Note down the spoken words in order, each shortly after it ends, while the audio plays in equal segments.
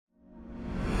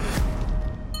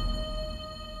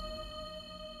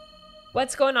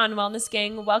What's going on, Wellness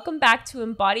Gang? Welcome back to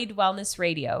Embodied Wellness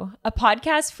Radio, a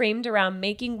podcast framed around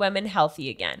making women healthy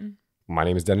again. My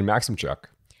name is Denon Maximchuk.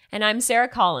 And I'm Sarah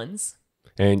Collins.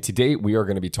 And today we are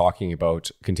going to be talking about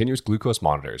continuous glucose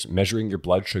monitors, measuring your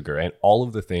blood sugar, and all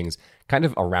of the things kind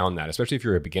of around that. Especially if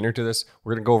you're a beginner to this,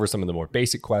 we're going to go over some of the more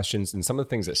basic questions and some of the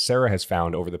things that Sarah has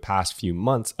found over the past few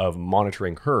months of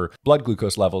monitoring her blood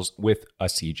glucose levels with a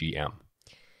CGM.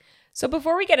 So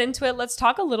before we get into it, let's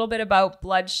talk a little bit about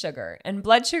blood sugar. And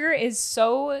blood sugar is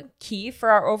so key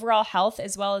for our overall health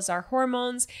as well as our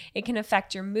hormones. It can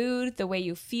affect your mood, the way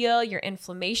you feel, your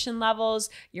inflammation levels,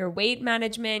 your weight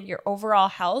management, your overall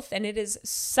health. And it is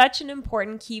such an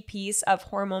important key piece of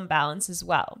hormone balance as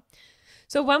well.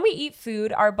 So when we eat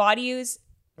food, our bodies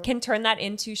can turn that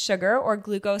into sugar or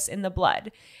glucose in the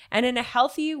blood. And in a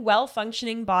healthy,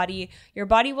 well-functioning body, your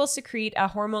body will secrete a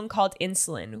hormone called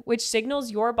insulin, which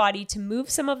signals your body to move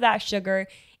some of that sugar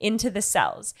into the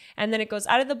cells. And then it goes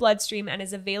out of the bloodstream and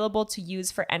is available to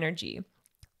use for energy.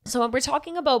 So when we're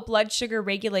talking about blood sugar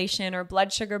regulation or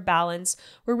blood sugar balance,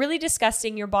 we're really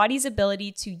discussing your body's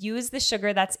ability to use the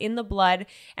sugar that's in the blood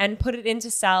and put it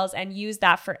into cells and use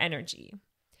that for energy.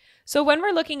 So when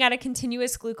we're looking at a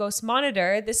continuous glucose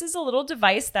monitor, this is a little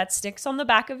device that sticks on the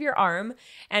back of your arm,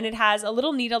 and it has a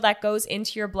little needle that goes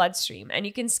into your bloodstream. And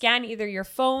you can scan either your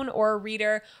phone or a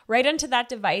reader right onto that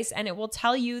device, and it will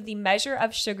tell you the measure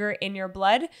of sugar in your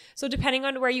blood. So depending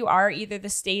on where you are, either the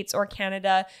States or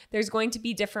Canada, there's going to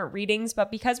be different readings.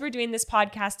 But because we're doing this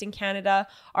podcast in Canada,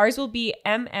 ours will be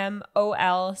mmol/liter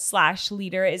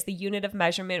is the unit of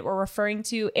measurement we're referring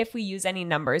to if we use any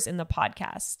numbers in the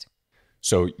podcast.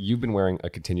 So you've been wearing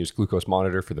a continuous glucose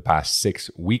monitor for the past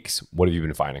 6 weeks. What have you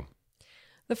been finding?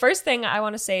 The first thing I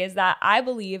want to say is that I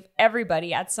believe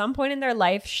everybody at some point in their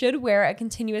life should wear a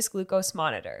continuous glucose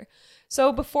monitor.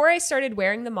 So before I started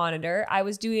wearing the monitor, I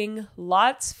was doing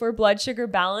lots for blood sugar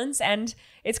balance, and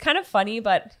it's kind of funny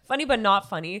but not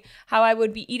funny, how I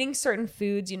would be eating certain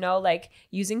foods, like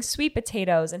using sweet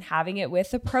potatoes and having it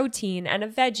with a protein and a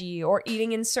veggie, or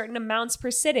eating in certain amounts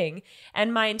per sitting.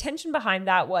 And my intention behind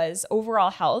that was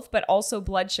overall health, but also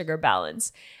blood sugar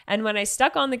balance. And when I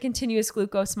stuck on the continuous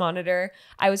glucose monitor,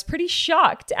 I was pretty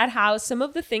shocked at how some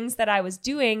of the things that I was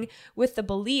doing with the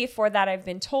belief, or that I've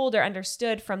been told or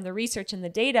understood from the research and the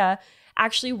data,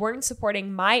 actually weren't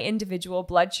supporting my individual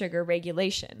blood sugar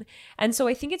regulation. And so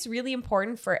I think it's really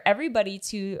important for everybody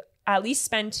to at least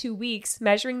spend 2 weeks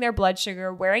measuring their blood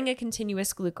sugar, wearing a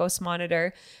continuous glucose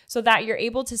monitor, so that you're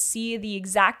able to see the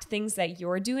exact things that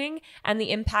you're doing and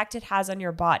the impact it has on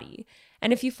your body.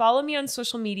 And if you follow me on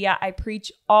social media, I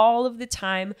preach all of the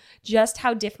time just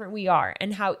how different we are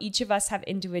and how each of us have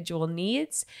individual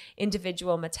needs,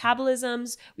 individual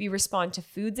metabolisms. We respond to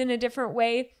foods in a different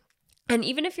way. And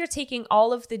even if you're taking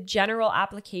all of the general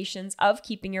applications of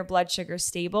keeping your blood sugar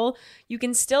stable, you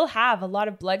can still have a lot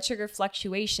of blood sugar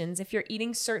fluctuations if you're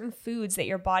eating certain foods that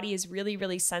your body is really,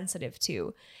 really sensitive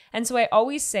to. And so I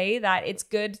always say that it's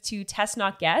good to test,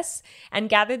 not guess, and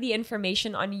gather the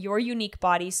information on your unique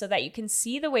body so that you can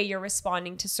see the way you're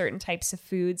responding to certain types of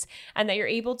foods, and that you're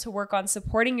able to work on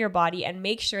supporting your body and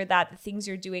make sure that the things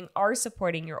you're doing are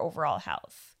supporting your overall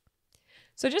health.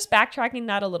 So just backtracking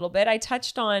that a little bit, I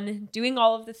touched on doing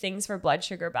all of the things for blood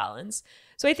sugar balance.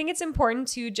 So I think it's important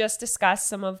to just discuss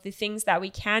some of the things that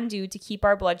we can do to keep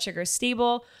our blood sugar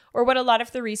stable, or what a lot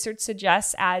of the research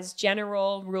suggests as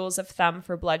general rules of thumb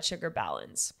for blood sugar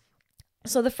balance.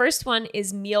 So the first one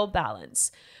is meal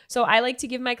balance. So I like to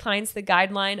give my clients the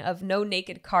guideline of no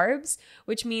naked carbs,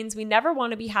 which means we never want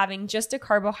to be having just a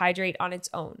carbohydrate on its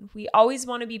own. We always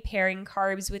want to be pairing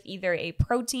carbs with either a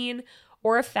protein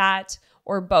or a fat,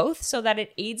 or both, so that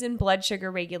it aids in blood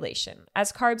sugar regulation.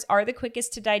 As carbs are the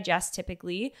quickest to digest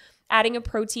typically, adding a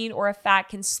protein or a fat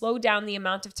can slow down the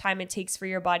amount of time it takes for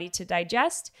your body to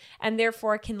digest, and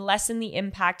therefore can lessen the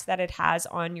impact that it has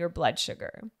on your blood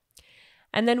sugar.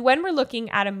 And then when we're looking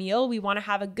at a meal, we want to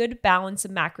have a good balance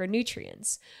of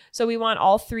macronutrients. So we want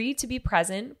all three to be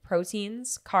present: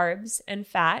 proteins, carbs, and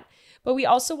fat. But we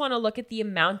also want to look at the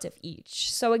amount of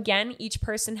each. So again, each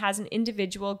person has an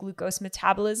individual glucose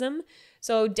metabolism.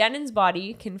 So Denon's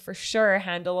body can for sure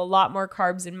handle a lot more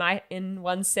carbs in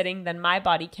one sitting than my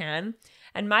body can.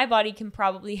 And my body can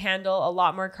probably handle a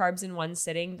lot more carbs in one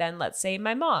sitting than, let's say,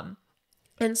 my mom.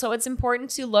 And so it's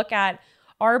important to look at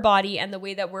our body and the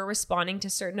way that we're responding to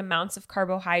certain amounts of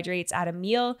carbohydrates at a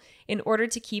meal in order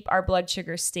to keep our blood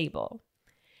sugar stable.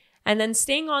 And then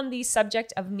staying on the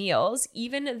subject of meals,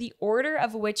 even the order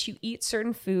of which you eat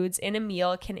certain foods in a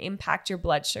meal can impact your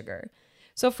blood sugar.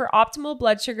 So for optimal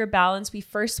blood sugar balance, we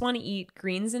first want to eat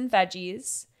greens and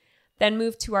veggies, then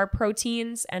move to our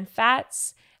proteins and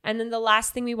fats, And then the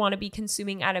last thing we want to be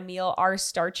consuming at a meal are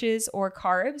starches or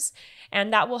carbs,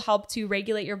 and that will help to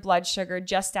regulate your blood sugar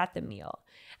just at the meal.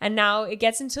 And now it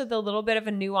gets into the little bit of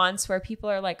a nuance where people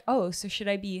are like, oh, so should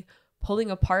I be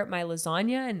pulling apart my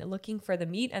lasagna and looking for the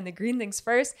meat and the green things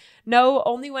first? No,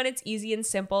 only when it's easy and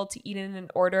simple to eat in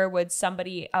an order would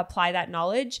somebody apply that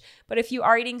knowledge. But if you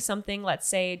are eating something, let's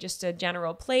say just a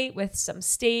general plate with some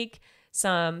steak,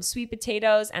 some sweet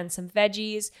potatoes, and some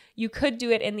veggies, you could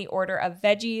do it in the order of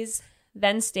veggies,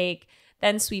 then steak,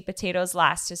 then sweet potatoes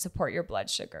last to support your blood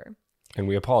sugar. And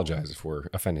we apologize if we're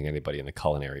offending anybody in the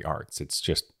culinary arts. It's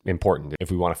just important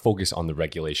if we want to focus on the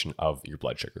regulation of your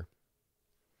blood sugar.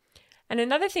 And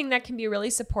another thing that can be really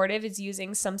supportive is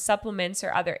using some supplements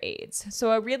or other aids.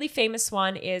 So a really famous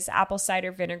one is apple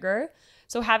cider vinegar.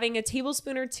 So having a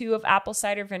tablespoon or two of apple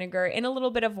cider vinegar in a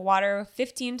little bit of water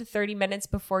 15 to 30 minutes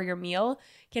before your meal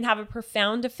can have a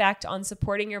profound effect on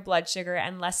supporting your blood sugar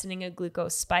and lessening a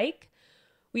glucose spike.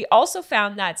 We also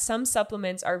found that some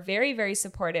supplements are very, very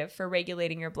supportive for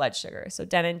regulating your blood sugar. So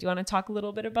Denon, do you want to talk a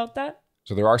little bit about that?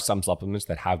 So there are some supplements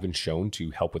that have been shown to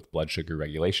help with blood sugar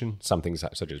regulation. Some things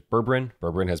such as berberine.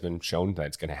 Berberine has been shown that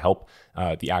it's going to help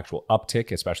the actual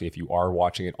uptick, especially if you are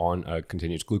watching it on a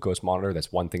continuous glucose monitor.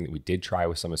 That's one thing that we did try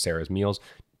with some of Sarah's meals.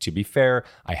 To be fair,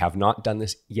 I have not done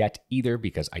this yet either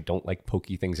because I don't like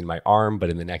pokey things in my arm. But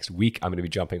in the next week, I'm going to be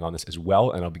jumping on this as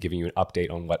well. And I'll be giving you an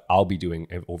update on what I'll be doing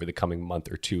over the coming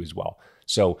month or two as well.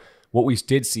 So what we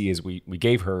did see is we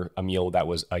gave her a meal that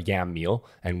was a yam meal.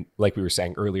 And like we were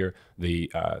saying earlier,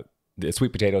 the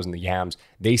sweet potatoes and the yams,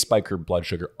 they spike her blood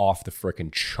sugar off the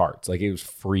frickin' charts. Like it was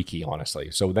freaky,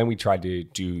 honestly. So then we tried to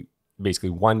do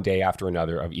basically one day after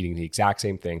another of eating the exact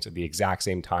same things at the exact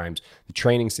same times. The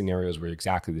training scenarios were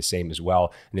exactly the same as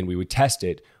well. And then we would test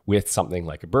it with something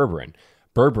like a berberine.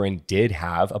 Berberine did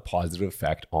have a positive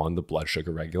effect on the blood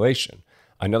sugar regulation.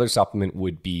 Another supplement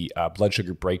would be Blood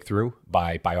Sugar Breakthrough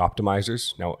by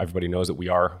Bioptimizers. Now, everybody knows that we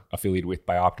are affiliated with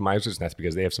Bioptimizers, and that's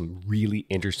because they have some really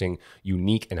interesting,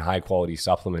 unique, and high-quality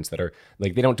supplements that are,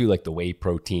 like, they don't do like the whey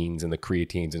proteins and the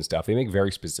creatines and stuff. They make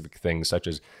very specific things, such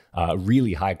as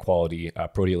really high-quality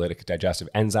proteolytic digestive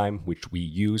enzyme, which we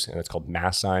use, and it's called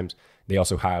Masszymes. They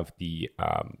also have the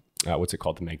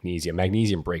the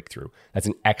magnesium breakthrough. That's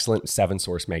an excellent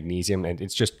 7-source magnesium, and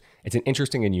it's an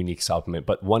interesting and unique supplement,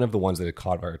 but one of the ones that had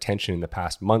caught our attention in the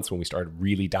past months when we started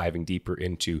really diving deeper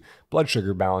into blood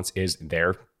sugar balance is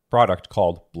their product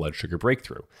called Blood Sugar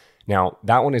Breakthrough. Now,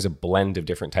 that one is a blend of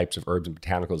different types of herbs and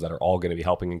botanicals that are all going to be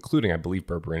helping, including, I believe,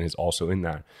 berberine is also in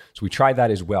that. So we tried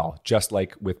that as well. Just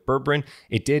like with berberine,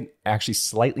 it did actually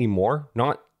slightly more,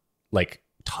 not like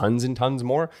tons and tons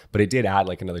more, but it did add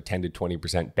like another 10 to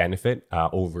 20% benefit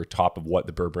over top of what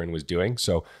the berberine was doing.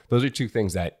 So those are two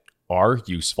things that are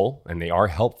useful and they are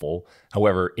helpful.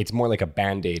 However, it's more like a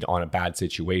band-aid on a bad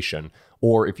situation.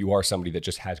 Or if you are somebody that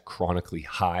just has chronically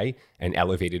high and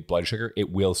elevated blood sugar, it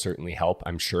will certainly help,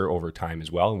 I'm sure, over time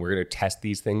as well. And we're going to test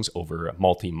these things over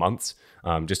multi-months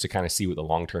just to kind of see what the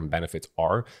long-term benefits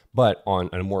are. But on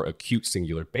a more acute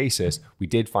singular basis, we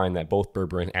did find that both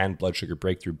berberine and Blood Sugar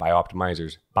Breakthrough by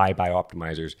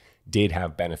Bioptimizers did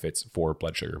have benefits for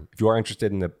blood sugar. If you are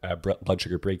interested in the Blood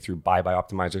Sugar Breakthrough by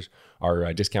Bioptimizers,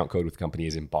 our discount code with the company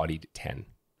is Embodied10.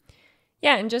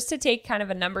 Yeah, and just to take kind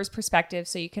of a numbers perspective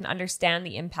so you can understand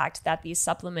the impact that these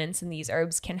supplements and these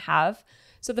herbs can have.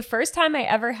 So the first time I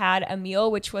ever had a meal,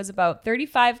 which was about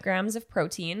 35 grams of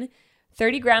protein,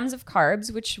 30 grams of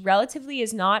carbs, which relatively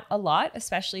is not a lot,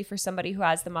 especially for somebody who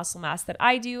has the muscle mass that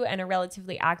I do and a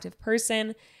relatively active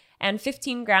person, and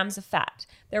 15 grams of fat.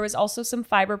 There was also some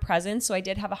fiber present, so I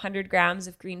did have 100 grams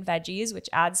of green veggies, which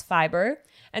adds fiber.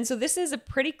 And so this is a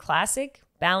pretty classic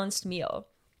balanced meal.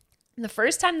 The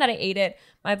first time that I ate it,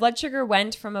 my blood sugar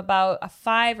went from about a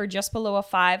 5 or just below a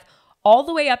 5 all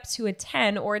the way up to a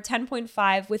 10 or a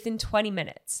 10.5 within 20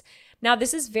 minutes. Now,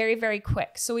 this is very, very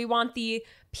quick. So we want the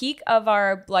peak of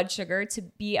our blood sugar to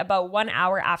be about 1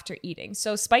 hour after eating.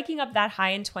 So spiking up that high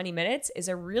in 20 minutes is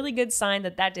a really good sign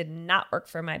that that did not work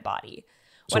for my body.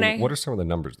 So what are some of the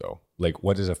numbers though? Like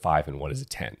what is a 5 and what is a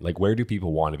 10? Like where do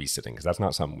people want to be sitting? Because that's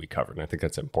not something we covered. And I think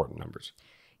that's important numbers.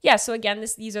 Yeah, so again,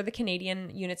 these are the Canadian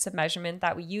units of measurement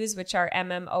that we use, which are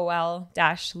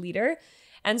mmol-liter.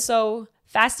 And so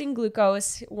fasting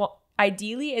glucose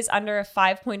ideally is under a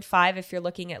 5.5 if you're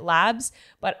looking at labs,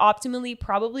 but optimally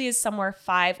probably is somewhere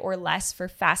 5 or less for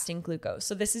fasting glucose.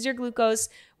 So this is your glucose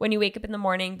when you wake up in the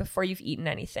morning before you've eaten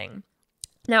anything.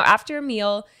 Now, after a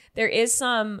meal, there is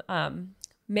some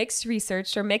mixed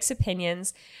research or mixed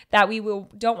opinions that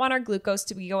don't want our glucose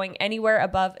to be going anywhere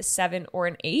above a 7 or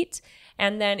an 8.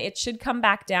 And then it should come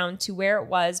back down to where it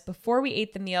was before we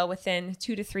ate the meal within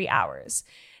 2 to 3 hours.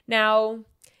 Now,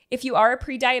 If you are a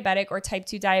pre-diabetic or type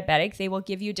 2 diabetic, they will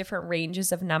give you different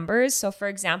ranges of numbers. So for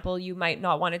example, you might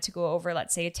not want it to go over,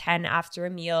 let's say, a 10 after a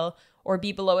meal or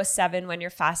be below a 7 when you're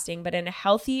fasting. But in a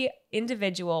healthy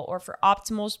individual or for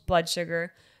optimal blood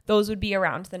sugar, those would be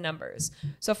around the numbers.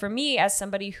 So for me, as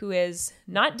somebody who is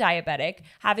not diabetic,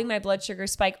 having my blood sugar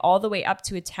spike all the way up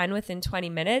to a 10 within 20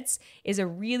 minutes is a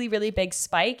really, really big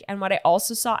spike. And what I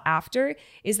also saw after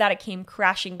is that it came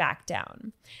crashing back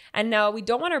down. And now we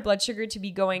don't want our blood sugar to be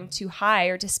going too high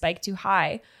or to spike too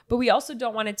high, but we also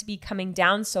don't want it to be coming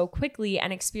down so quickly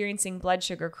and experiencing blood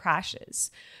sugar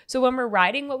crashes. So when we're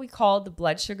riding what we call the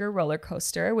blood sugar roller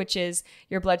coaster, which is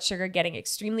your blood sugar getting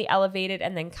extremely elevated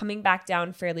and then coming back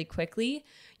down fairly quickly,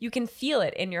 you can feel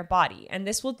it in your body. And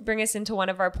this will bring us into one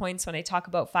of our points when I talk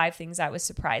about 5 things I was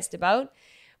surprised about.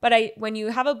 But when you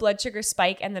have a blood sugar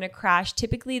spike and then a crash,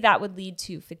 typically that would lead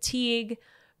to fatigue,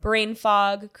 brain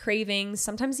fog, cravings,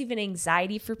 sometimes even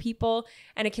anxiety for people.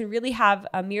 And it can really have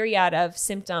a myriad of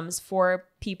symptoms for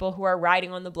people who are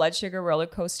riding on the blood sugar roller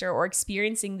coaster or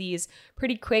experiencing these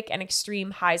pretty quick and extreme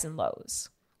highs and lows.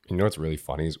 You know what's really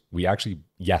funny is we actually,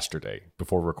 yesterday,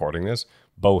 before recording this,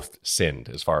 both sinned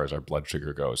as far as our blood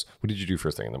sugar goes. What did you do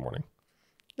first thing in the morning?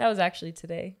 That was actually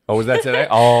today. Oh, was that today?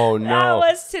 Oh, no. That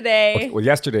was today. Okay, well,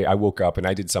 yesterday I woke up and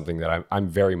I did something that I'm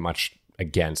very much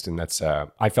against, and that's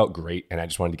I felt great and I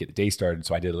just wanted to get the day started,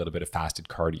 so I did a little bit of fasted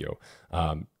cardio,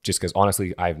 just because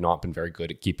honestly I have not been very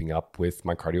good at keeping up with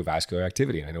my cardiovascular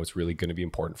activity, and I know it's really going to be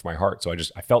important for my heart. So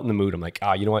I felt in the mood. I'm like,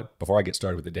 you know what, before I get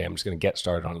started with the day, I'm just going to get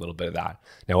started on a little bit of that.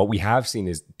 Now what we have seen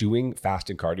is doing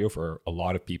fasted cardio for a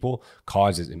lot of people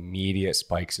causes immediate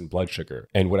spikes in blood sugar,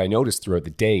 and what I noticed throughout the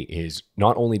day is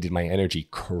not only did my energy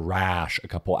crash a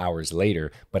couple hours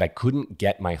later, but I couldn't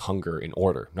get my hunger in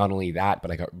order. Not only that,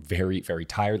 but I got very, very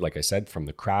tired, like I said, from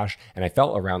the crash. And I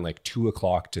felt around like 2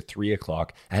 o'clock to 3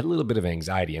 o'clock, I had a little bit of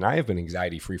anxiety, and I have been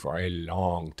anxiety free for a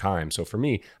long time. So for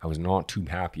me, I was not too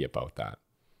happy about that.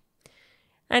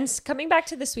 And coming back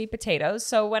to the sweet potatoes.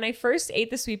 So when I first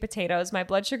ate the sweet potatoes, my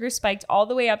blood sugar spiked all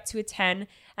the way up to a 10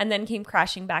 and then came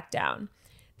crashing back down.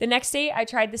 The next day, I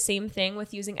tried the same thing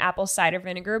with using apple cider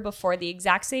vinegar before the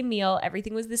exact same meal.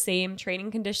 Everything was the same,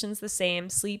 training conditions the same,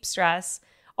 sleep, stress,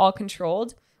 all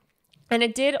controlled. And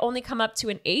it did only come up to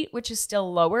an 8, which is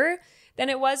still lower than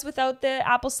it was without the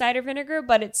apple cider vinegar,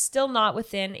 but it's still not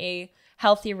within a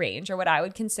healthy range, or what I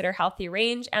would consider healthy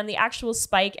range. And the actual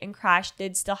spike and crash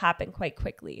did still happen quite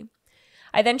quickly.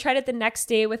 I then tried it the next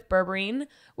day with berberine,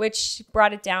 which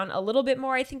brought it down a little bit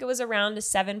more. I think it was around a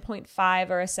 7.5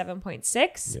 or a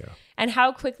 7.6. Yeah. And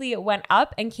how quickly it went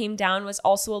up and came down was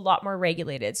also a lot more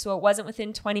regulated. So it wasn't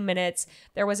within 20 minutes.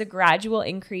 There was a gradual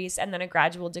increase and then a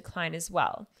gradual decline as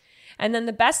well. And then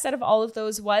the best out of all of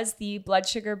those was the blood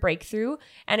sugar breakthrough,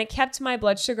 and it kept my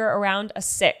blood sugar around a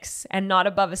 6 and not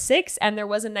above a 6. And there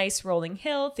was a nice rolling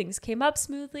hill. Things came up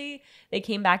smoothly. They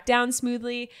came back down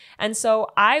smoothly. And so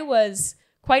I was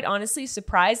quite honestly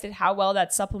surprised at how well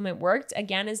that supplement worked.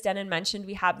 Again, as Denon mentioned,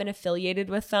 we have been affiliated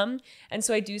with them. And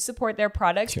so I do support their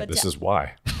products. Yeah, but this is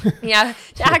why. Yeah,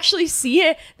 to actually see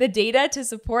it, the data to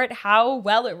support how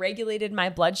well it regulated my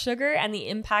blood sugar and the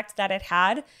impact that it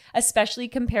had, especially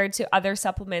compared to other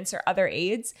supplements or other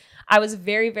aids, I was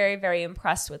very, very, very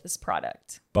impressed with this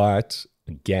product. But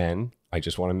again, I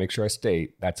just want to make sure I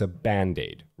state that's a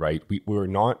Band-Aid, right? We're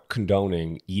not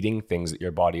condoning eating things that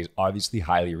your body is obviously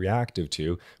highly reactive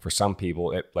to. For some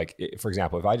people, for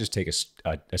example, if I just take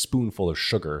a spoonful of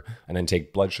sugar and then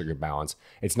take blood sugar balance,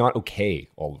 it's not okay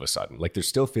all of a sudden. Like there's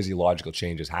still physiological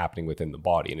changes happening within the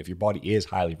body. And if your body is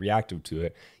highly reactive to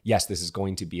it, yes, this is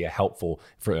going to be helpful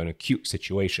for an acute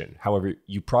situation. However,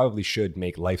 you probably should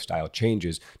make lifestyle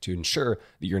changes to ensure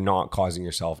that you're not causing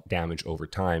yourself damage over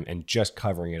time and just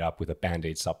covering it up with a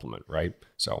Band-Aid supplement, right?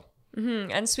 So.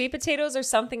 And sweet potatoes are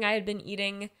something I had been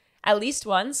eating at least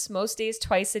once, most days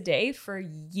twice a day for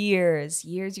years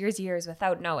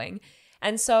without knowing.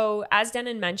 And so, as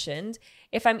Denon mentioned,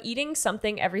 if I'm eating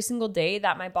something every single day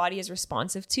that my body is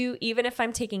responsive to, even if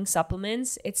I'm taking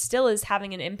supplements, it still is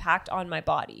having an impact on my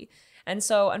body. And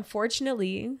so,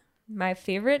 unfortunately, my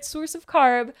favorite source of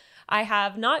carb, I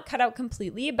have not cut out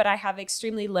completely, but I have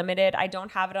extremely limited. I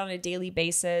don't have it on a daily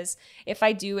basis. If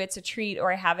I do, it's a treat,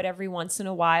 or I have it every once in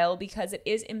a while because it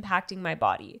is impacting my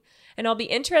body. And I'll be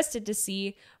interested to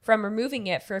see from removing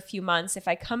it for a few months, if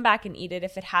I come back and eat it,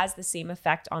 if it has the same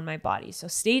effect on my body. So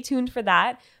stay tuned for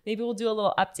that. Maybe we'll do a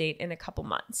little update in a couple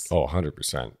months. Oh,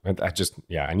 100%. And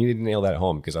I need to nail that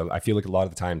home, because I feel like a lot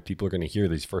of the time people are going to hear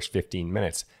these first 15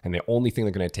 minutes and the only thing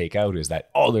they're going to take out is that,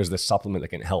 there's this supplement that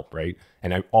can help, right?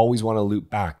 And I always want to loop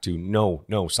back to no,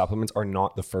 supplements are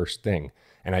not the first thing.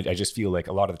 And I just feel like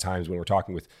a lot of the times when we're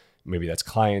talking with maybe that's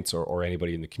clients or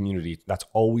anybody in the community, that's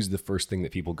always the first thing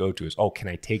that people go to is, oh, can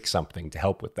I take something to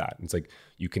help with that? And it's like,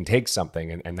 you can take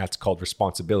something, and that's called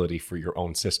responsibility for your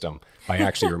own system by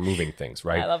actually removing things,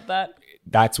 right? I love that.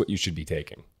 That's what you should be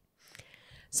taking.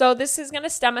 So this is going to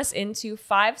stem us into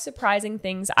 5 surprising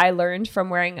things I learned from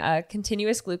wearing a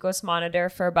continuous glucose monitor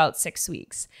for about 6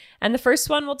 weeks. And the first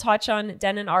one we'll touch on,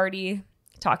 Denon already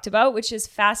talked about, which is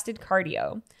fasted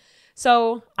cardio.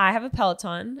 So I have a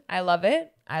Peloton. I love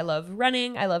it. I love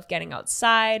running. I love getting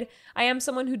outside. I am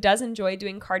someone who does enjoy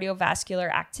doing cardiovascular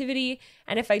activity.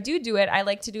 And if I do it, I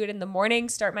like to do it in the morning,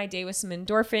 start my day with some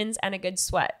endorphins and a good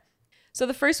sweat. So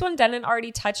the first one Denon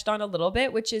already touched on a little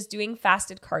bit, which is doing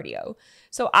fasted cardio.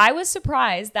 So I was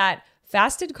surprised that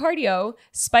fasted cardio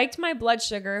spiked my blood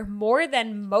sugar more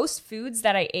than most foods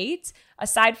that I ate,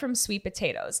 aside from sweet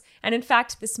potatoes. And in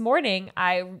fact, this morning,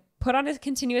 I put on a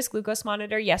continuous glucose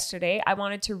monitor yesterday. I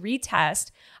wanted to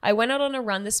retest. I went out on a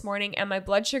run this morning and my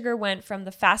blood sugar went from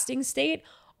the fasting state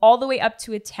all the way up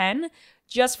to a 10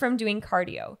 just from doing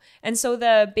cardio. And so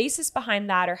the basis behind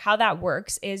that, or how that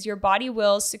works, is your body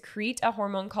will secrete a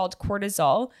hormone called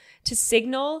cortisol to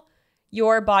signal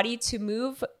your body to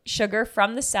move sugar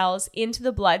from the cells into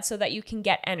the blood so that you can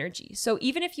get energy. So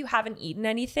even if you haven't eaten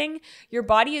anything, your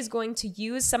body is going to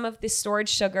use some of this stored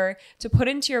sugar to put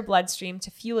into your bloodstream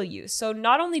to fuel you. So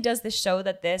not only does this show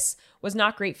that this was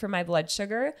not great for my blood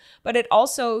sugar, but it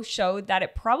also showed that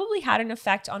it probably had an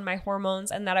effect on my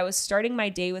hormones and that I was starting my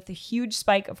day with a huge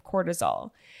spike of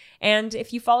cortisol. And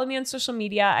if you follow me on social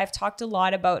media, I've talked a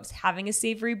lot about having a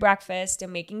savory breakfast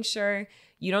and making sure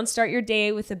you don't start your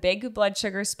day with a big blood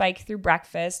sugar spike through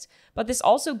breakfast, but this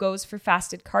also goes for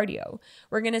fasted cardio.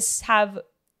 We're going to have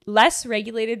less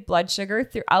regulated blood sugar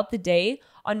throughout the day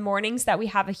on mornings that we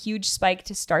have a huge spike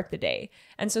to start the day.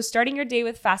 And so starting your day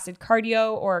with fasted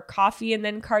cardio or coffee and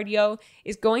then cardio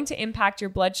is going to impact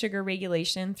your blood sugar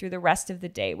regulation through the rest of the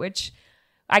day, which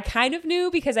I kind of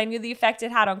knew because I knew the effect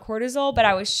it had on cortisol, but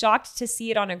I was shocked to see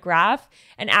it on a graph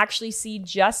and actually see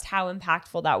just how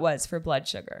impactful that was for blood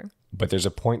sugar. But there's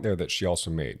a point there that she also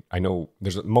made. I know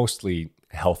there's mostly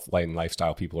health and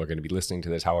lifestyle people are going to be listening to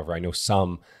this. However, I know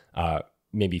some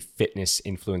maybe fitness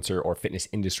influencer or fitness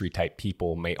industry type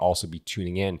people may also be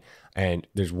tuning in. And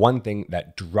there's one thing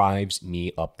that drives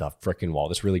me up the frickin' wall.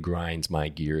 This really grinds my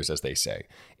gears, as they say,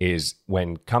 is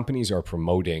when companies are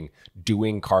promoting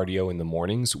doing cardio in the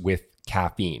mornings with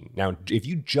caffeine. Now, if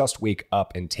you just wake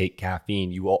up and take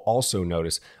caffeine, you will also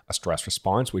notice a stress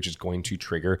response, which is going to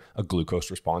trigger a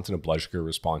glucose response and a blood sugar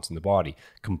response in the body.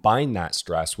 Combine that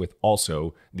stress with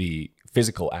also the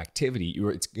physical activity,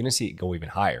 it's going to see it go even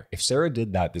higher. If Sarah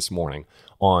did that this morning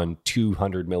on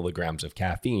 200 milligrams of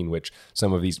caffeine, which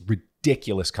some of these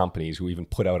ridiculous companies who even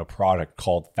put out a product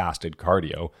called fasted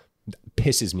cardio,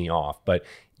 pisses me off. But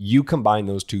you combine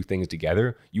those two things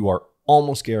together, you are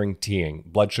almost guaranteeing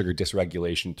blood sugar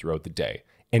dysregulation throughout the day.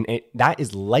 And that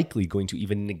is likely going to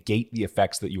even negate the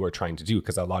effects that you are trying to do,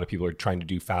 because a lot of people are trying to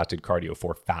do fasted cardio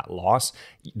for fat loss.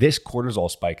 This cortisol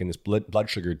spike and this blood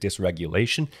sugar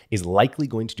dysregulation is likely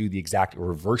going to do the exact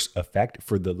reverse effect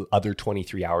for the other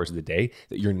 23 hours of the day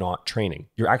that you're not training.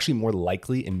 You're actually more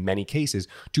likely in many cases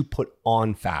to put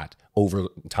on fat over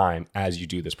time as you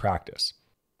do this practice.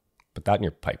 Put that in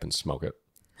your pipe and smoke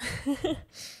it.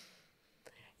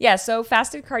 Yeah, so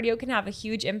fasted cardio can have a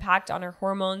huge impact on our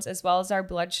hormones as well as our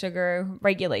blood sugar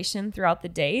regulation throughout the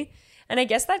day. And I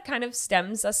guess that kind of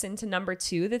stems us into number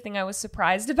 2. The thing I was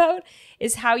surprised about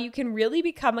is how you can really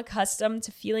become accustomed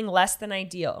to feeling less than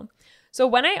ideal. So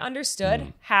when I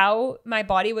understood how my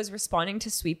body was responding to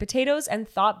sweet potatoes and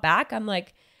thought back, I'm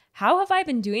like, how have I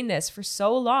been doing this for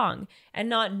so long and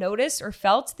not noticed or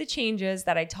felt the changes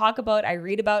that I talk about, I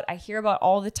read about, I hear about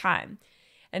all the time?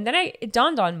 And then it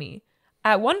dawned on me.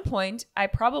 At one point, I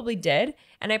probably did,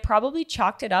 and I probably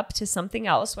chalked it up to something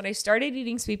else. When I started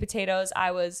eating sweet potatoes, I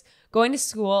was going to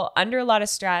school under a lot of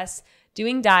stress,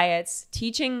 doing diets,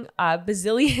 teaching a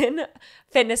bazillion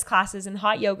fitness classes and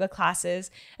hot yoga classes.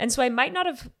 And so I might not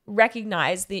have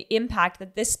recognized the impact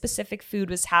that this specific food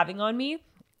was having on me.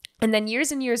 And then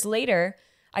years and years later,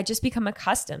 I just become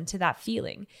accustomed to that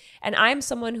feeling. And I'm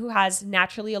someone who has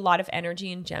naturally a lot of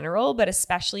energy in general, but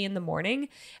especially in the morning.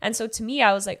 And so to me,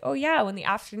 I was like, oh yeah, when the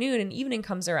afternoon and evening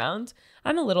comes around,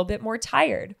 I'm a little bit more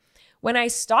tired. When I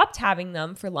stopped having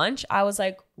them for lunch, I was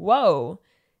like, whoa,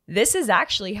 this is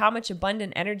actually how much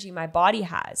abundant energy my body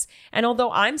has. And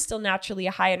although I'm still naturally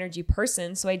a high energy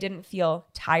person, so I didn't feel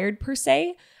tired per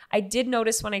se, I did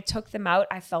notice when I took them out,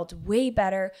 I felt way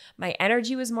better. My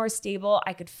energy was more stable.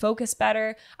 I could focus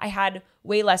better. I had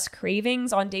way less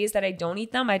cravings on days that I don't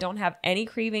eat them. I don't have any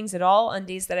cravings at all. On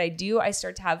days that I do, I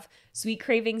start to have sweet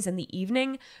cravings in the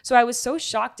evening. So I was so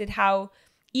shocked at how,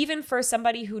 even for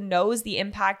somebody who knows the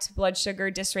impact blood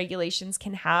sugar dysregulations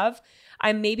can have,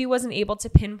 I maybe wasn't able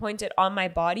to pinpoint it on my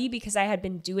body because I had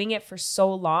been doing it for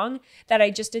so long that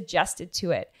I just adjusted to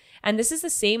it. And this is the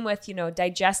same with,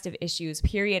 digestive issues,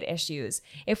 period issues.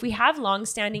 If we have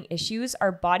long-standing issues,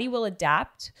 our body will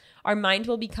adapt, our mind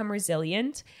will become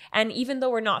resilient. And even though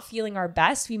we're not feeling our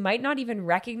best, we might not even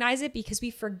recognize it because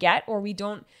we forget or we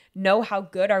don't know how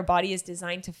good our body is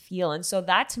designed to feel. And so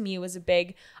that to me was a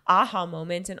big aha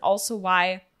moment, and also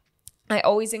why I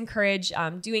always encourage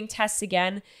doing tests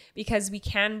again, because we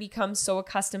can become so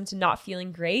accustomed to not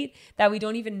feeling great that we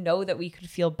don't even know that we could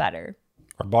feel better.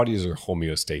 Our bodies are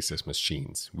homeostasis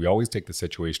machines. We always take the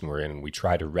situation we're in and we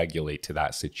try to regulate to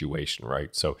that situation,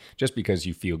 right? So just because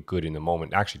you feel good in the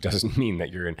moment actually doesn't mean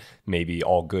that you're in maybe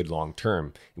all good long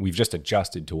term. We've just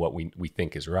adjusted to what we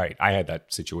think is right. I had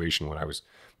that situation when I was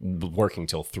working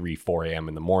till 3, 4 a.m.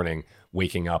 in the morning,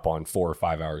 waking up on 4 or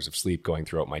 5 hours of sleep going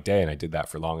throughout my day. And I did that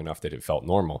for long enough that it felt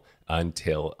normal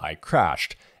until I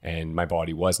crashed and my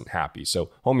body wasn't happy.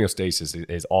 So homeostasis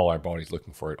is all our body's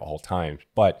looking for at all times,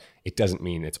 but it doesn't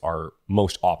mean it's our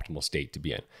most optimal state to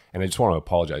be in. And I just want to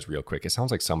apologize real quick. It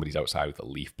sounds like somebody's outside with a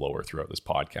leaf blower throughout this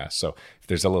podcast. So if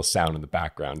there's a little sound in the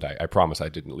background, I promise I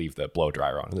didn't leave the blow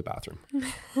dryer on in the bathroom.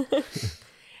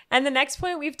 And the next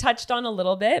point we've touched on a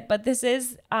little bit, but this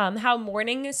is how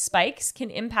morning spikes can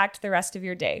impact the rest of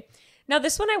your day. Now,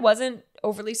 this one I wasn't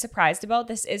overly surprised about.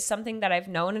 This is something that I've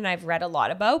known and I've read a lot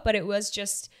about, but it was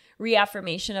just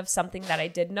reaffirmation of something that I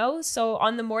did know. So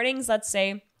on the mornings, let's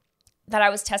say that I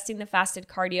was testing the fasted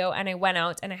cardio and I went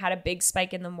out and I had a big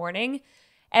spike in the morning,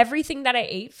 everything that I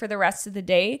ate for the rest of the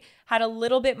day had a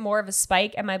little bit more of a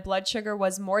spike, and my blood sugar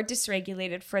was more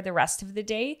dysregulated for the rest of the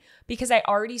day because I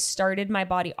already started my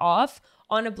body off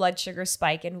on a blood sugar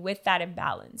spike and with that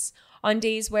imbalance. On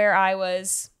days where I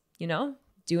was,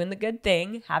 doing the good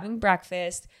thing, having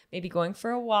breakfast, maybe going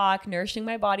for a walk, nourishing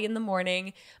my body in the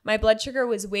morning, my blood sugar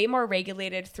was way more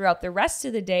regulated throughout the rest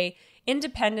of the day,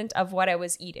 independent of what I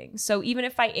was eating. So even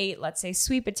if I ate, let's say,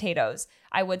 sweet potatoes,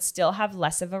 I would still have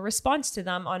less of a response to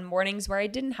them on mornings where I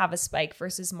didn't have a spike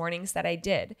versus mornings that I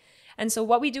did. And so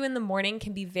what we do in the morning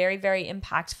can be very, very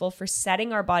impactful for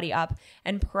setting our body up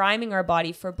and priming our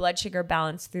body for blood sugar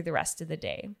balance through the rest of the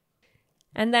day.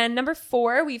 And then number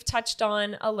 4, we've touched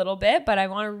on a little bit, but I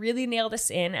want to really nail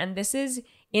this in. And this is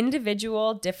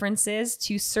individual differences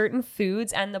to certain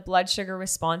foods and the blood sugar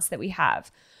response that we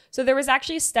have. So there was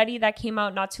actually a study that came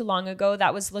out not too long ago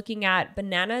that was looking at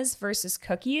bananas versus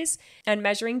cookies and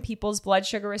measuring people's blood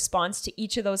sugar response to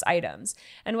each of those items.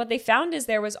 And what they found is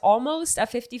there was almost a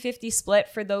 50-50 split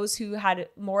for those who had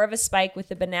more of a spike with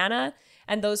the banana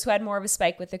and those who had more of a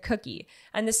spike with the cookie.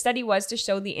 And the study was to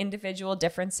show the individual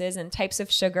differences in types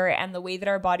of sugar and the way that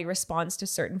our body responds to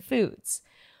certain foods.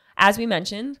 As we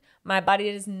mentioned, my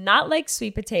body does not like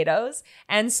sweet potatoes.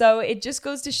 And so it just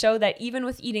goes to show that even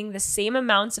with eating the same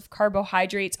amounts of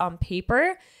carbohydrates on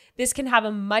paper, this can have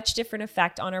a much different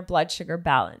effect on our blood sugar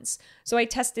balance. So I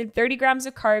tested 30 grams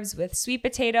of carbs with sweet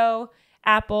potato,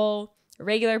 apple,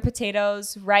 regular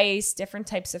potatoes, rice, different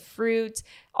types of fruit,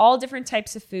 all different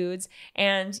types of foods.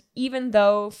 And even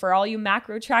though for all you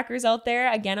macro trackers out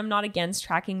there, again, I'm not against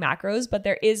tracking macros, but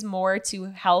there is more to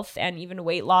health and even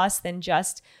weight loss than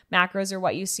just macros or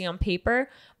what you see on paper.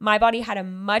 My body had a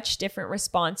much different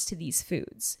response to these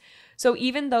foods. So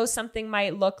even though something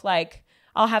might look like,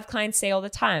 I'll have clients say all the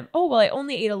time, oh, well, I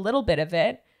only ate a little bit of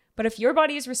it. But if your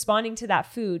body is responding to that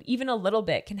food, even a little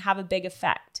bit can have a big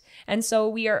effect. And so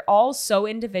we are all so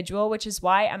individual, which is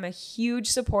why I'm a huge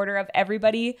supporter of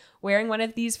everybody wearing one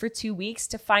of these for 2 weeks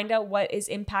to find out what is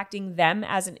impacting them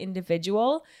as an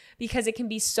individual, because it can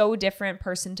be so different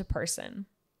person to person.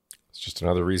 It's just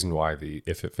another reason why the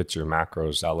if it fits your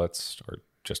macro zealots are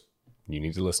just, you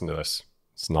need to listen to this.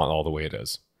 It's not all the way it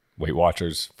is. Weight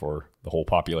Watchers for the whole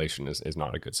population is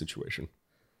not a good situation.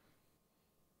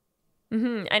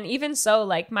 Mm-hmm. And even so,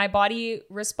 like my body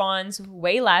responds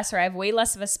way less, or I have way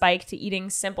less of a spike to eating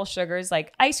simple sugars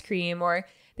like ice cream or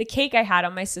the cake I had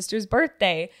on my sister's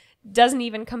birthday. Doesn't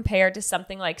even compare to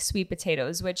something like sweet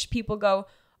potatoes, which people go,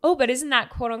 oh, but isn't that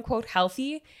quote unquote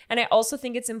healthy? And I also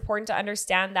think it's important to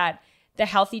understand that the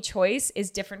healthy choice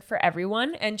is different for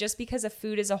everyone. And just because a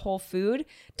food is a whole food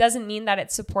doesn't mean that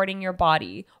it's supporting your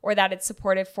body or that it's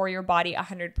supportive for your body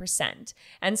 100%.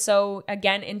 And so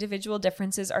again, individual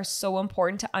differences are so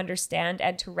important to understand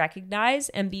and to recognize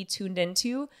and be tuned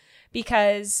into,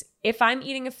 because if I'm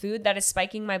eating a food that is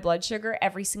spiking my blood sugar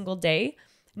every single day,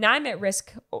 now I'm at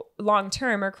risk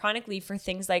long-term or chronically for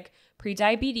things like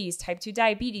prediabetes, type 2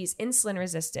 diabetes, insulin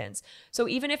resistance. So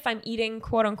even if I'm eating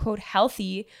quote unquote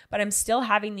healthy, but I'm still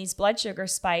having these blood sugar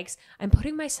spikes, I'm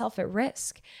putting myself at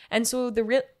risk. And so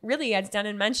really, as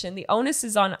Denan mentioned, the onus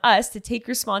is on us to take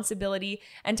responsibility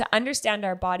and to understand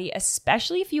our body,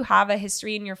 especially if you have a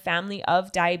history in your family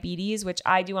of diabetes, which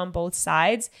I do on both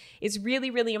sides. It's really,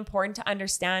 really important to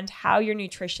understand how your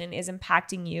nutrition is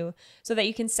impacting you so that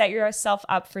you can set yourself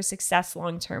up for success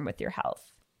long-term with your health.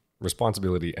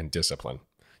 Responsibility and discipline.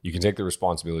 You can take the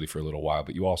responsibility for a little while,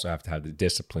 but you also have to have the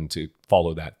discipline to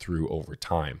follow that through over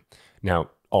time.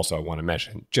 Now, also, I want to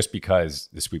mention, just because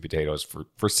the sweet potatoes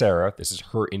for Sarah, this is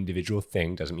her individual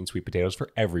thing, doesn't mean sweet potatoes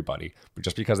for everybody, but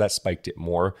just because that spiked it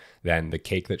more than the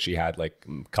cake that she had like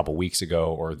a couple weeks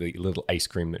ago or the little ice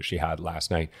cream that she had last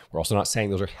night, we're also not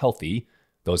saying those are healthy.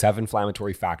 Those have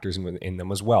inflammatory factors in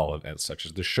them as well, such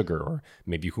as the sugar, or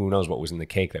maybe who knows what was in the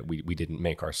cake that we didn't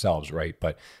make ourselves, right?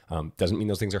 But doesn't mean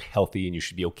those things are healthy and you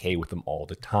should be okay with them all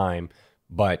the time.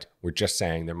 But we're just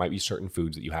saying there might be certain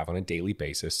foods that you have on a daily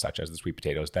basis, such as the sweet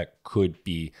potatoes, that could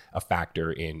be a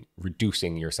factor in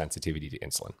reducing your sensitivity to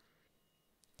insulin.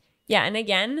 Yeah, and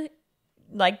again,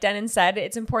 like Denan said,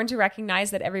 it's important to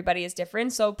recognize that everybody is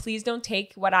different. So please don't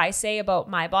take what I say about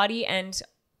my body and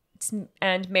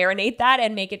marinate that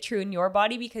and make it true in your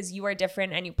body, because you are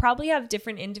different and you probably have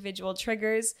different individual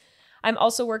triggers. I'm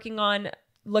also working on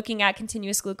looking at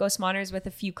continuous glucose monitors with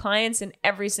a few clients, and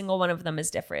every single one of them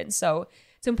is different. So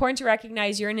it's important to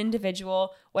recognize you're an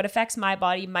individual. What affects my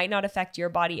body might not affect your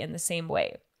body in the same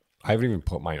way. I haven't even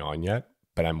put mine on yet,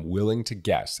 but I'm willing to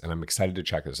guess, and I'm excited to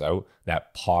check this out,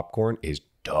 that popcorn is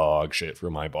dog shit for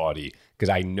my body, because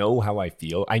I know how I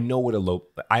feel. I know what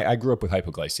I grew up with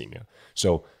hypoglycemia.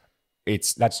 So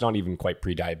that's not even quite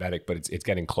pre-diabetic, but it's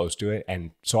getting close to it.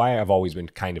 And so I have always been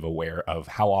kind of aware of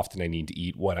how often I need to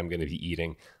eat, what I'm going to be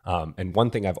eating. And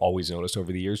one thing I've always noticed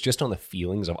over the years, just on the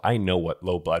feelings of, I know what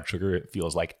low blood sugar it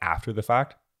feels like after the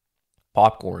fact.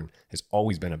 Popcorn has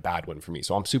always been a bad one for me.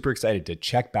 So I'm super excited to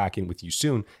check back in with you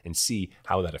soon and see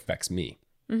how that affects me.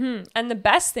 Mm-hmm. And the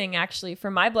best thing actually for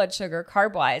my blood sugar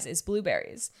carb-wise is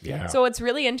blueberries. Yeah. So what's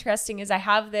really interesting is I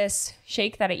have this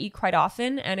shake that I eat quite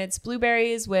often, and it's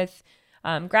blueberries with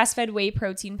grass-fed whey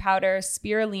protein powder,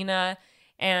 spirulina,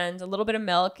 and a little bit of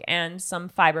milk and some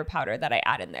fiber powder that I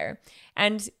add in there.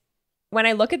 And when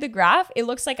I look at the graph, it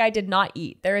looks like I did not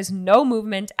eat. There is no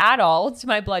movement at all to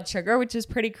my blood sugar, which is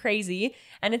pretty crazy.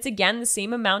 And it's again the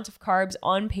same amount of carbs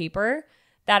on paper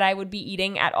that I would be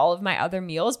eating at all of my other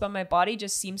meals, but my body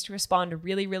just seems to respond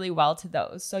really, really well to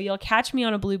those. So you'll catch me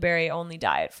on a blueberry only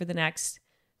diet for the next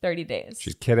 30 days.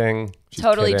 She's kidding.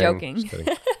 Totally joking.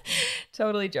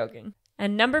 Totally joking.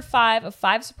 And number 5 of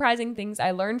 5 surprising things I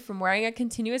learned from wearing a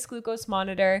continuous glucose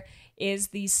monitor is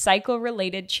these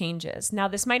cycle-related changes. Now,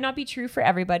 this might not be true for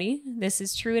everybody. This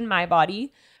is true in my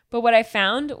body. But what I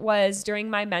found was during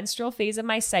my menstrual phase of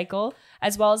my cycle,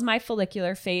 as well as my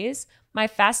follicular phase, my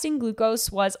fasting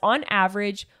glucose was on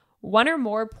average 1 or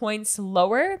more points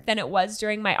lower than it was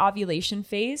during my ovulation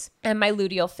phase and my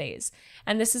luteal phase.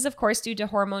 And this is, of course, due to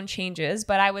hormone changes,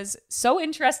 but I was so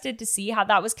interested to see how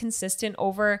that was consistent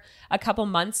over a couple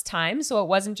months' time. So it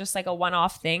wasn't just like a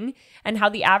one-off thing, and how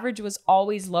the average was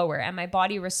always lower. And my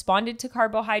body responded to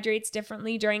carbohydrates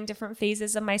differently during different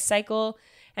phases of my cycle.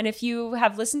 And if you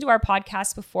have listened to our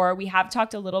podcast before, we have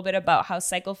talked a little bit about how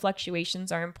cycle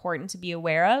fluctuations are important to be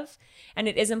aware of. And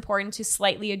it is important to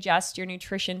slightly adjust your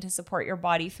nutrition to support your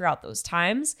body throughout those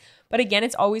times. But again,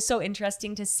 it's always so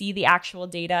interesting to see the actual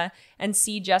data and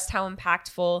see just how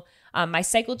impactful my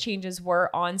cycle changes were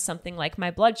on something like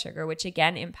my blood sugar, which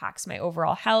again impacts my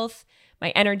overall health,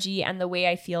 my energy, and the way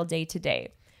I feel day to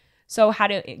day. So how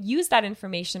to use that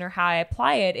information or how I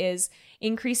apply it is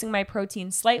increasing my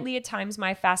protein slightly at times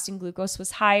my fasting glucose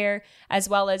was higher, as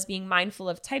well as being mindful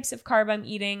of types of carb I'm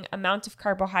eating, amount of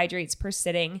carbohydrates per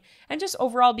sitting, and just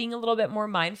overall being a little bit more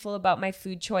mindful about my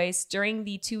food choice during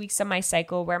the 2 weeks of my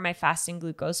cycle where my fasting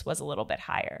glucose was a little bit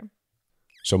higher.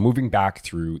 So moving back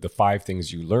through the 5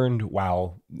 things you learned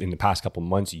while in the past couple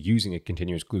months using a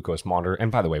continuous glucose monitor,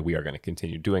 and by the way, we are going to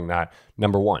continue doing that.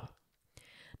 Number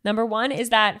 1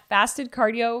 is that fasted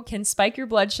cardio can spike your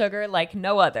blood sugar like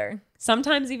no other,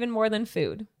 sometimes even more than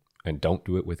food. And don't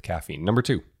do it with caffeine. Number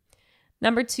 2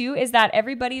 Number 2 is that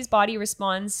everybody's body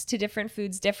responds to different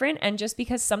foods different. And just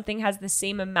because something has the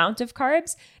same amount of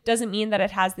carbs doesn't mean that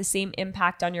it has the same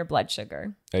impact on your blood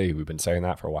sugar. Hey, we've been saying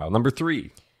that for a while. Number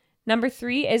 3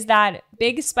 is that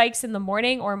big spikes in the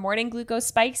morning or morning glucose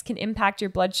spikes can impact your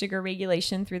blood sugar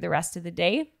regulation through the rest of the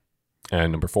day.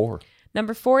 And number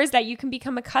 4 is that you can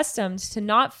become accustomed to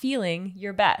not feeling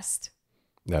your best.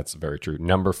 That's very true.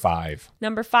 Number 5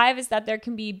 is that there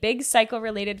can be big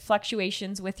cycle-related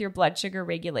fluctuations with your blood sugar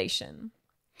regulation.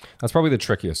 That's probably the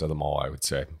trickiest of them all, I would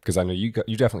say, because I know you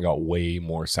definitely got way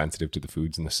more sensitive to the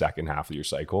foods in the second half of your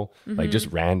cycle. Like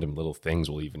just random little things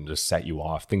will even just set you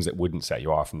off, things that wouldn't set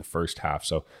you off in the first half.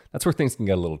 So that's where things can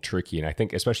get a little tricky. And I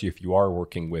think especially if you are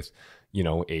working with,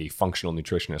 a functional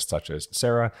nutritionist such as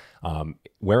Sarah,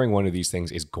 wearing one of these things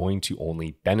is going to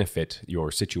only benefit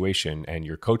your situation and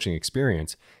your coaching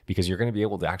experience because you're going to be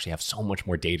able to actually have so much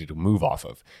more data to move off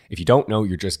of. If you don't know,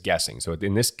 you're just guessing. So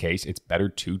in this case, it's better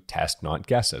to test, not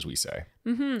guess, as we say.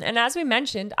 And as we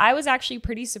mentioned, I was actually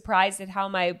pretty surprised at how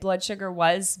my blood sugar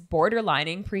was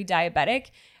borderlining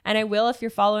pre-diabetic. And I will, if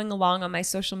you're following along on my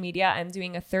social media, I'm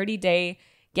doing a 30-day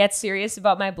get serious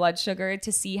about my blood sugar to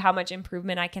see how much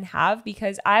improvement I can have,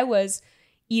 because I was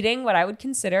eating what I would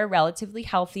consider relatively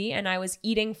healthy and I was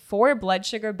eating for blood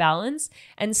sugar balance,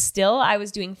 and still I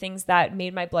was doing things that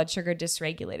made my blood sugar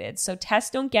dysregulated. So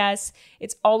test, don't guess.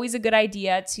 It's always a good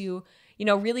idea to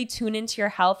really tune into your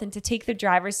health and to take the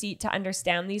driver's seat to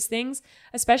understand these things,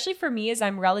 especially for me as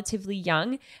I'm relatively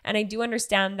young. And I do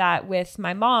understand that with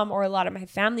my mom or a lot of my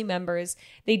family members,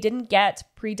 they didn't get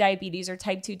pre-diabetes or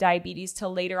type 2 diabetes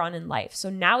till later on in life. So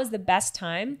now is the best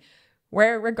time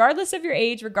where, regardless of your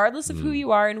age, regardless of who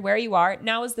you are and where you are,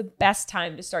 now is the best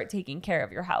time to start taking care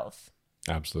of your health.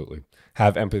 Absolutely.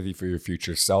 Have empathy for your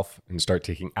future self and start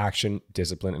taking action,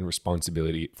 discipline, and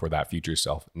responsibility for that future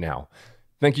self now.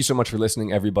 Thank you so much for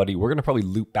listening, everybody. We're going to probably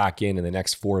loop back in the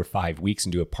next 4 or 5 weeks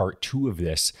and do a part 2 of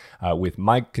this with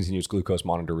my continuous glucose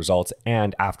monitor results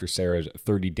and after Sarah's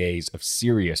 30 days of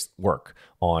serious work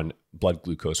on blood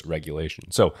glucose regulation.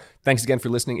 So thanks again for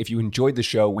listening. If you enjoyed the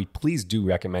show, we please do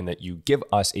recommend that you give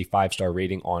us a 5-star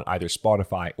rating on either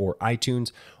Spotify or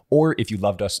iTunes. Or if you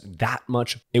loved us that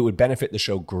much, it would benefit the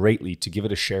show greatly to give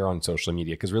it a share on social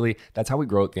media, because really that's how we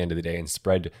grow at the end of the day and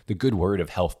spread the good word of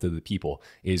health to the people,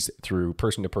 is through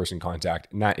person-to-person contact,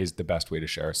 and that is the best way to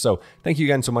share. So thank you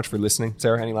again so much for listening.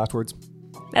 Sarah, any last words?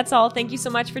 That's all. Thank you so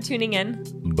much for tuning in.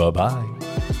 Bye-bye.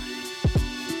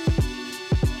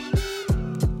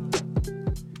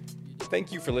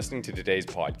 Thank you for listening to today's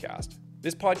podcast.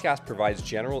 This podcast provides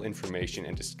general information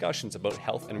and discussions about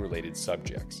health and related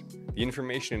subjects. The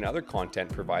information and other content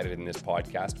provided in this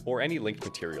podcast or any linked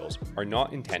materials are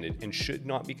not intended and should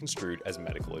not be construed as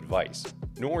medical advice,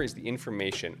 nor is the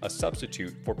information a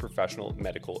substitute for professional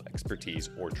medical expertise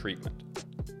or treatment.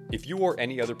 If you or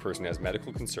any other person has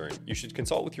medical concern, you should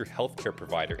consult with your healthcare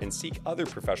provider and seek other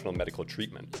professional medical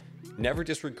treatment. Never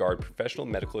disregard professional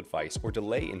medical advice or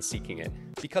delay in seeking it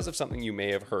because of something you may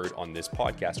have heard on this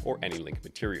podcast or any linked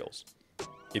materials.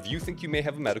 If you think you may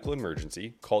have a medical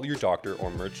emergency, call your doctor or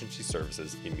emergency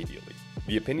services immediately.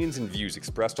 The opinions and views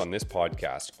expressed on this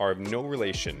podcast are of no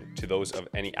relation to those of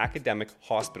any academic,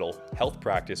 hospital, health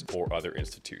practice, or other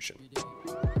institution.